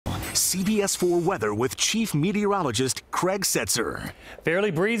CBS 4 weather with Chief Meteorologist Craig Setzer.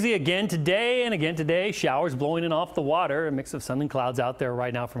 Fairly breezy again today and again today. Showers blowing in off the water. A mix of sun and clouds out there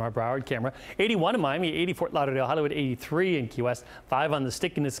right now from our Broward camera. 81 in Miami, 80 Fort Lauderdale, Hollywood, 83 in Key West. 5 on the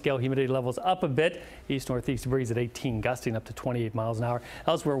stickiness scale. Humidity levels up a bit. East-northeast breeze at 18, gusting up to 28 miles an hour.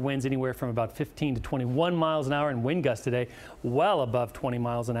 Elsewhere, winds anywhere from about 15 to 21 miles an hour, and wind gusts today well above 20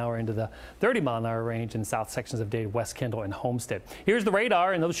 miles an hour into the 30-mile-an-hour range in south sections of Dade, West Kendall, and Homestead. Here's the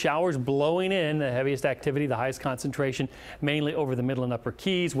radar, and those showers blowing in. The heaviest activity, the highest concentration, mainly over the middle and upper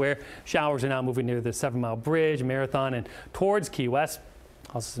Keys, where showers are now moving near the 7-Mile Bridge, Marathon, and towards Key West.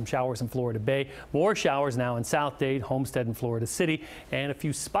 Also some showers in Florida Bay. More showers now in South Dade, Homestead, and Florida City, and a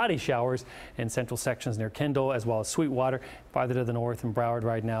few spotty showers in central sections near Kendall, as well as Sweetwater. Farther to the north in Broward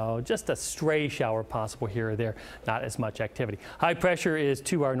right now, just a stray shower possible here or there, not as much activity. High pressure is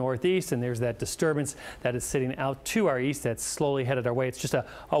to our northeast, and there's that disturbance that is sitting out to our east that's slowly headed our way. It's just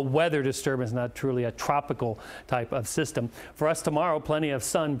a weather disturbance, not truly a tropical type of system. For us tomorrow, plenty of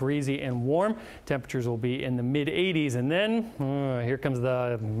sun, breezy and warm. Temperatures will be in the mid-80s, and then here comes the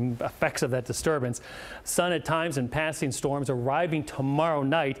effects of that disturbance. Sun at times and passing storms arriving tomorrow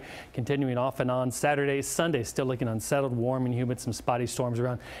night, continuing off and on Saturday, Sunday, still looking unsettled, warm and humid, some spotty storms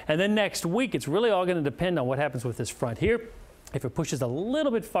around. And then next week, it's really all going to depend on what happens with this front here. If it pushes a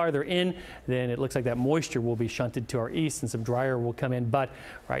little bit farther in, then it looks like that moisture will be shunted to our east and some drier will come in. But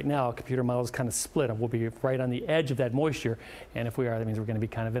right now, computer models kind of split. We'll be right on the edge of that moisture. And if we are, that means we're going to be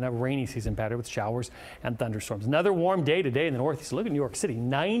kind of in a rainy season pattern with showers and thunderstorms. Another warm day today in the northeast. Look at New York City,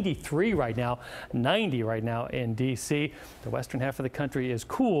 93 right now, 90 right now in D.C. The western half of the country is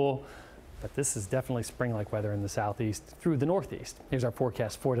cool, but this is definitely spring-like weather in the southeast through the northeast. Here's our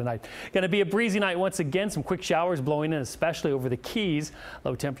forecast for tonight. Going to be a breezy night once again. Some quick showers blowing in, especially over the Keys.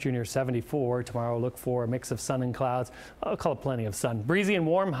 Low temperature near 74. Tomorrow, look for a mix of sun and clouds. I'll call it plenty of sun. Breezy and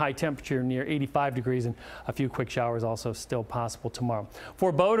warm. High temperature near 85 degrees, and a few quick showers also still possible tomorrow.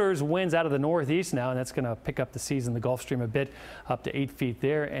 For boaters, winds out of the northeast now, and that's going to pick up the seas in the Gulf Stream a bit, up to 8 feet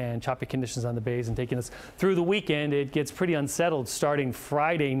there, and choppy conditions on the bays and taking us through the weekend. It gets pretty unsettled starting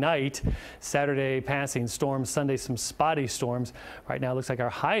Friday night. Saturday, passing storms. Sunday, some spotty storms. Right now, it looks like our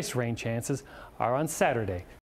highest rain chances are on Saturday.